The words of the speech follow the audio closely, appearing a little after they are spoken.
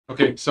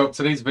Okay, so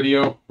today's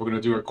video, we're going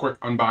to do a quick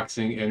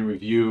unboxing and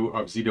review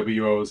of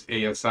ZWO's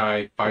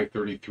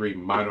ASI533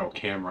 mono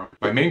camera.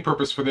 My main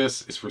purpose for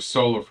this is for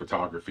solar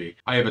photography.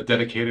 I have a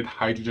dedicated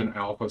hydrogen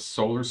alpha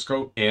solar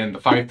scope, and the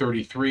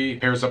 533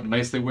 pairs up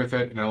nicely with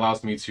it and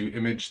allows me to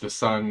image the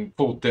sun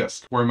full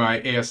disk, where my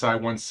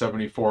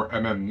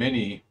ASI174mm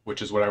mini,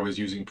 which is what I was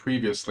using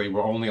previously,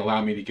 will only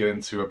allow me to get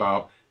into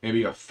about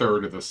maybe a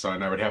third of the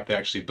sun. I would have to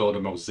actually build a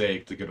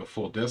mosaic to get a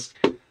full disk.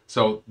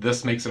 So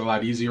this makes it a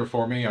lot easier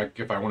for me.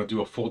 If I want to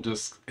do a full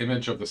disk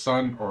image of the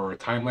sun or a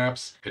time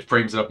lapse, it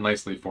frames it up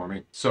nicely for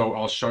me. So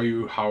I'll show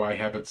you how I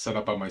have it set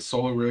up on my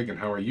solar rig and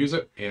how I use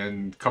it,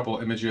 and a couple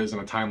images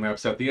and a time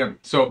lapse at the end.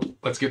 So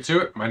let's get to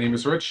it. My name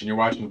is Rich and you're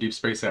watching Deep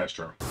Space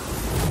Astro.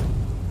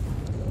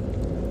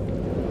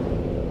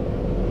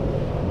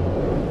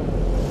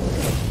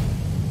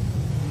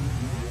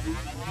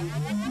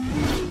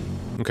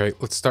 Okay,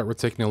 let's start with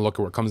taking a look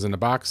at what comes in the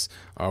box.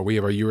 We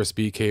have our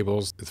USB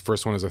cables. The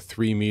first one is a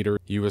 3-meter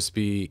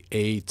USB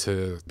A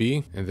to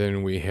B, and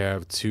then we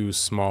have two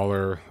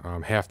smaller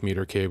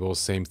half-meter cables,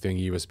 same thing,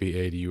 USB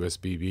A to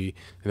USB B.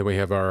 And then we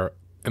have our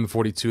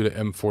M42 to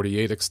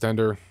M48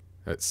 extender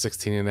at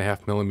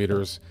 16.5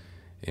 millimeters,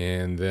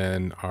 and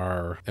then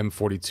our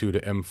M42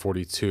 to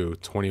M42,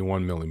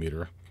 21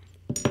 millimeter.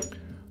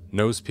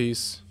 Nose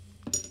piece,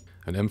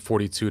 an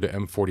M42 to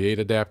M48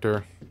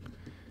 adapter,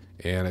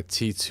 and a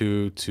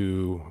T2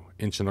 to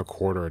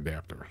 1.25"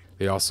 adapter.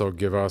 They also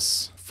give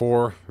us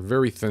 4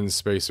 very thin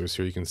spacers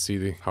here. You can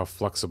see how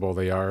flexible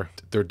they are.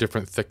 They're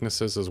different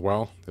thicknesses as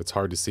well. It's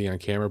hard to see on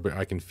camera, but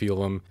I can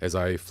feel them as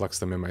I flex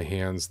them in my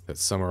hands, that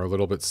some are a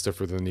little bit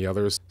stiffer than the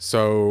others.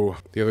 So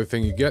the other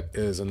thing you get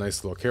is a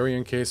nice little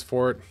carrying case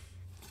for it.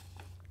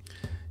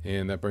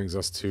 And that brings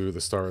us to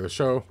the star of the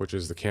show, which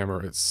is the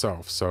camera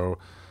itself. So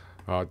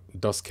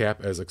dust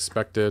cap as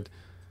expected.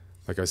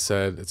 Like I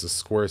said, it's a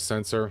square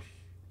sensor.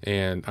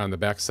 And on the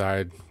back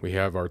side, we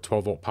have our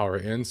 12-volt power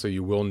in, so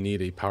you will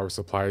need a power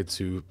supply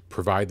to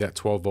provide that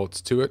 12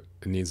 volts to it.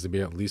 It needs to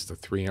be at least a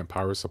 3-amp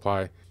power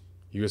supply.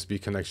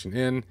 USB connection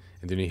in,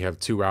 and then you have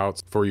 2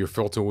 outs for your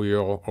filter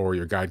wheel or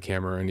your guide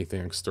camera or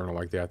anything external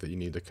like that you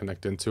need to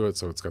connect into it.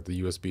 So it's got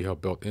the USB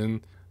hub built in.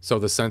 So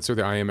the sensor,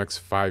 the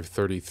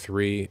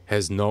IMX533,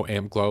 has no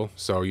amp glow,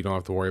 so you don't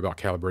have to worry about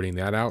calibrating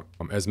that out.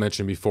 As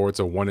mentioned before,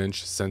 it's a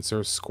 1-inch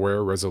sensor.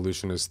 Square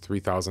resolution is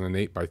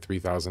 3008 by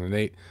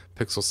 3008.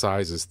 Pixel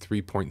size is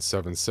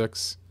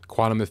 3.76.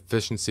 Quantum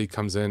efficiency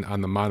comes in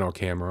on the mono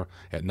camera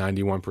at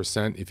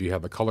 91%. If you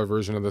have the color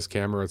version of this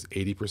camera, it's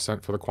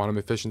 80% for the quantum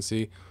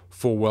efficiency.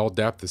 Full well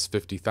depth is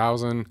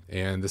 50,000,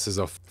 and this is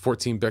a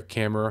 14-bit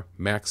camera.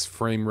 Max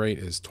frame rate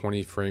is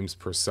 20 frames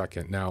per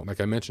second. Now,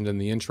 like I mentioned in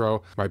the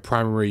intro, my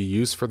primary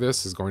use for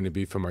this is going to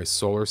be for my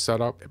solar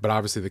setup, but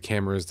obviously the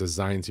camera is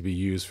designed to be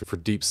used for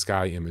deep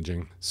sky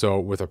imaging. So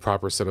with a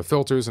proper set of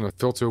filters and a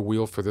filter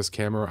wheel for this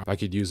camera, I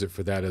could use it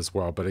for that as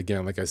well. But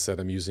again, like I said,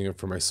 I'm using it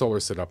for my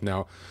solar setup.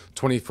 Now,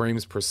 20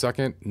 frames per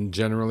second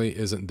generally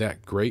isn't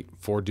that great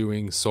for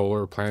doing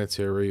solar,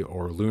 planetary,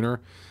 or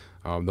lunar.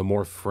 The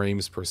more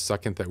frames per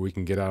second that we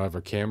can get out of a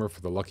camera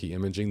for the lucky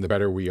imaging, the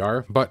better we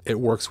are. But it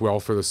works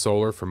well for the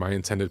solar for my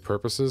intended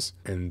purposes.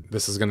 And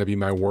this is going to be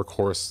my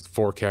workhorse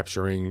for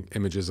capturing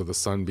images of the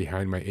sun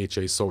behind my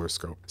HA solar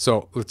scope.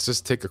 So let's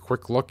just take a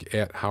quick look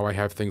at how I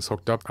have things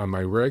hooked up on my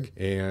rig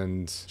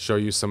and show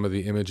you some of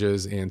the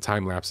images and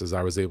time lapses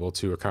I was able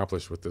to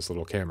accomplish with this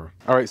little camera.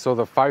 All right, so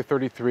the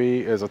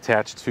 533 is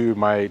attached to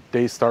my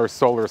DayStar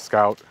Solar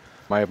Scout.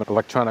 I have an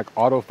electronic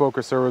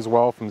autofocuser as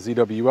well from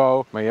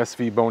ZWO, my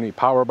SV Boney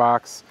power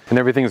box, and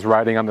everything is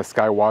riding on the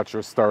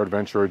Skywatcher Star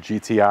Adventurer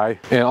GTI.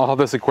 And all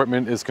this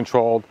equipment is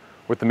controlled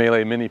with the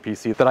Melee mini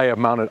PC that I have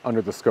mounted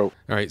under the scope.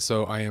 All right,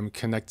 so I am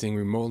connecting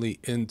remotely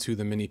into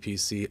the mini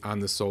PC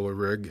on the solar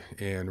rig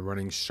and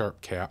running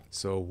SharpCap.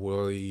 So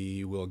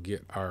we will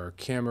get our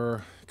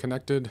camera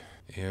connected,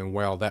 and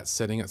while that's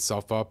setting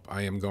itself up,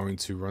 I am going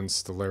to run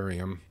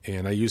Stellarium.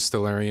 And I use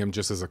Stellarium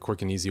just as a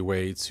quick and easy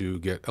way to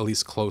get at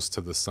least close to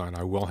the sun.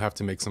 I will have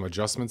to make some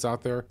adjustments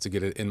out there to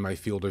get it in my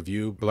field of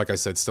view, but like I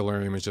said,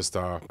 Stellarium is just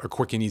a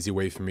quick and easy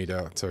way for me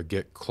to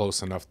get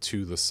close enough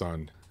to the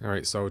sun. All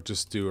right, so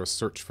just do a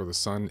search for the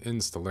sun in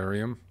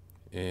Stellarium,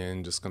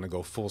 and just gonna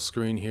go full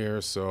screen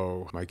here,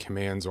 so my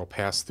commands will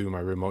pass through my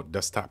remote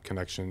desktop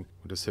connection.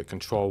 We'll just hit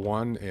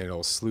Control-1 and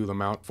it'll slew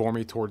them out for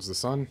me towards the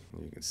sun.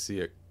 You can see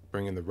it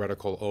bringing the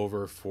reticle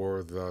over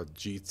for the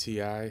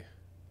GTI.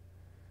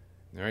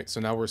 All right, so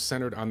now we're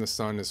centered on the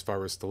sun as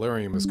far as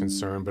Stellarium is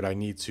concerned, but I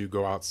need to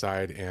go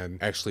outside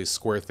and actually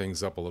square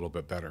things up a little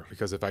bit better,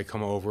 because if I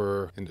come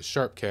over into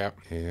SharpCap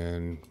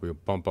and we'll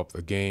bump up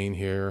the gain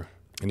here,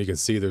 and you can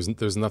see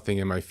there's nothing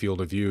in my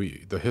field of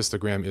view. The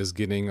histogram is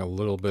getting a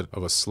little bit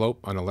of a slope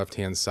on the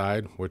left-hand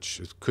side,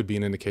 which could be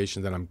an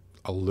indication that I'm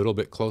a little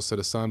bit close to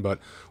the sun, but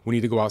we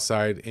need to go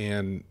outside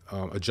and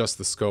adjust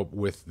the scope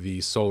with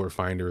the solar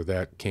finder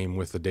that came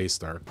with the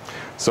DayStar.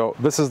 So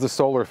this is the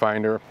solar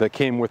finder that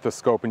came with the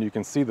scope, and you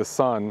can see the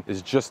sun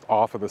is just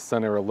off of the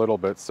center a little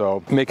bit.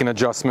 So making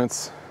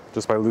adjustments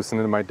just by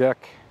loosening my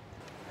deck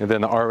and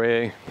then the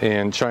RA,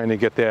 and trying to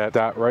get that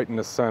dot right in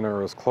the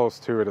center, as close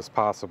to it as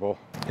possible.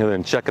 And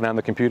then check it on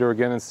the computer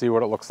again and see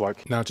what it looks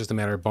like. Now it's just a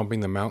matter of bumping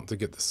the mount to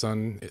get the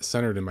sun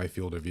centered in my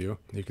field of view.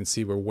 You can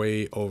see we're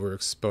way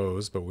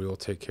overexposed, but we'll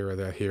take care of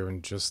that here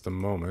in just a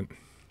moment.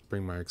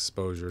 Bring my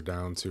exposure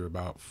down to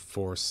about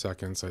 4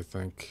 seconds, I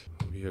think.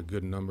 Would be a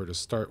good number to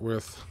start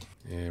with.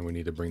 And we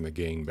need to bring the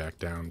gain back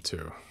down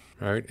too.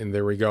 All right, and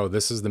there we go.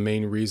 This is the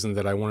main reason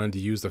that I wanted to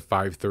use the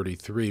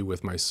 533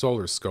 with my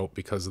solar scope,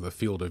 because of the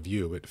field of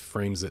view. It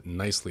frames it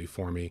nicely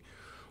for me,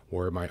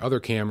 where my other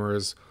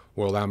cameras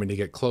will allow me to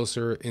get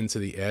closer into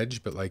the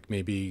edge, but like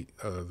maybe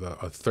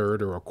a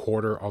third or a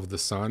quarter of the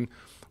sun,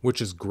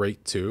 which is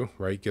great too,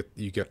 right?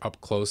 You get up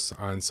close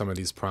on some of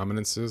these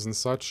prominences and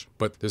such.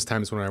 But there's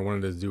times when I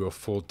wanted to do a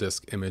full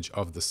disk image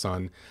of the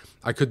sun.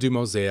 I could do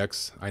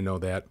mosaics, I know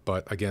that,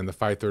 but again, the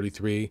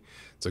 533,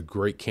 it's a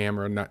great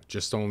camera, not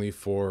just only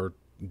for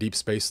deep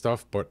space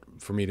stuff, but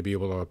for me to be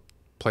able to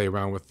play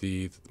around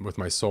with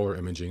my solar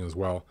imaging as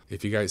well.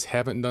 If you guys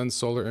haven't done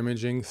solar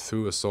imaging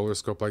through a solar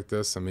scope like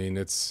this, I mean,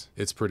 it's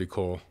pretty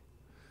cool.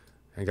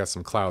 I got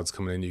some clouds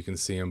coming in, you can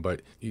see them,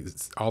 but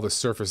all the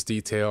surface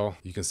detail,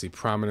 you can see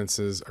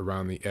prominences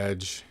around the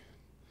edge.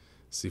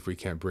 See if we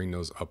can't bring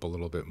those up a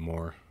little bit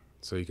more.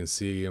 So you can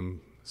see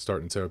them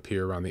starting to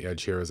appear around the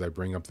edge here as I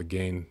bring up the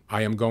gain.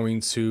 I am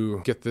going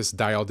to get this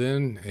dialed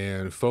in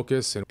and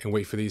focus and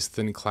wait for these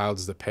thin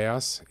clouds to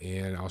pass,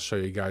 and I'll show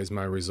you guys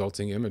my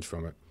resulting image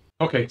from it.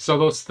 Okay, so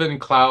those thin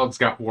clouds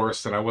got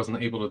worse and I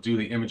wasn't able to do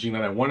the imaging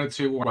that I wanted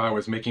to while I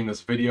was making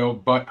this video,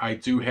 but I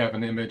do have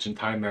an image and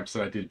time lapse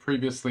that I did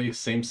previously,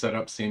 same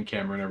setup, same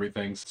camera and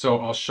everything. So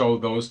I'll show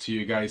those to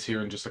you guys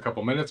here in just a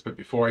couple minutes, but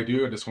before I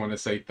do, I just want to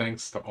say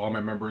thanks to all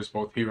my members,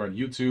 both here on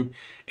YouTube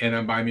and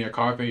on Buy Me a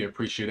Coffee. I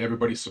appreciate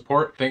everybody's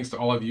support. Thanks to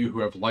all of you who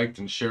have liked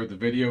and shared the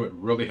video. It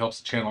really helps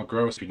the channel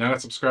grow. So if you're not a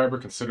subscriber,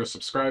 consider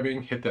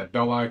subscribing, hit that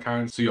bell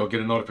icon so you'll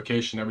get a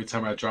notification every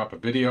time I drop a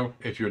video.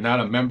 If you're not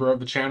a member of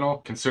the channel,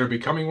 consider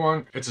becoming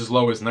one. It's as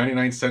low as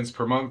 99 cents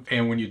per month,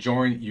 and when you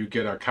join, you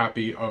get a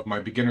copy of my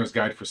beginner's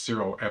guide for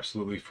Siril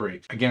absolutely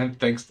free. Again,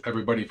 thanks to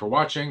everybody for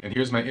watching, and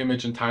here's my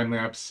image and time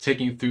lapse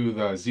taking through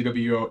the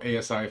ZWO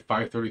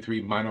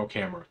ASI533 mono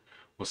camera.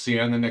 We'll see you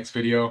on the next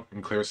video,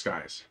 and clear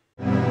skies.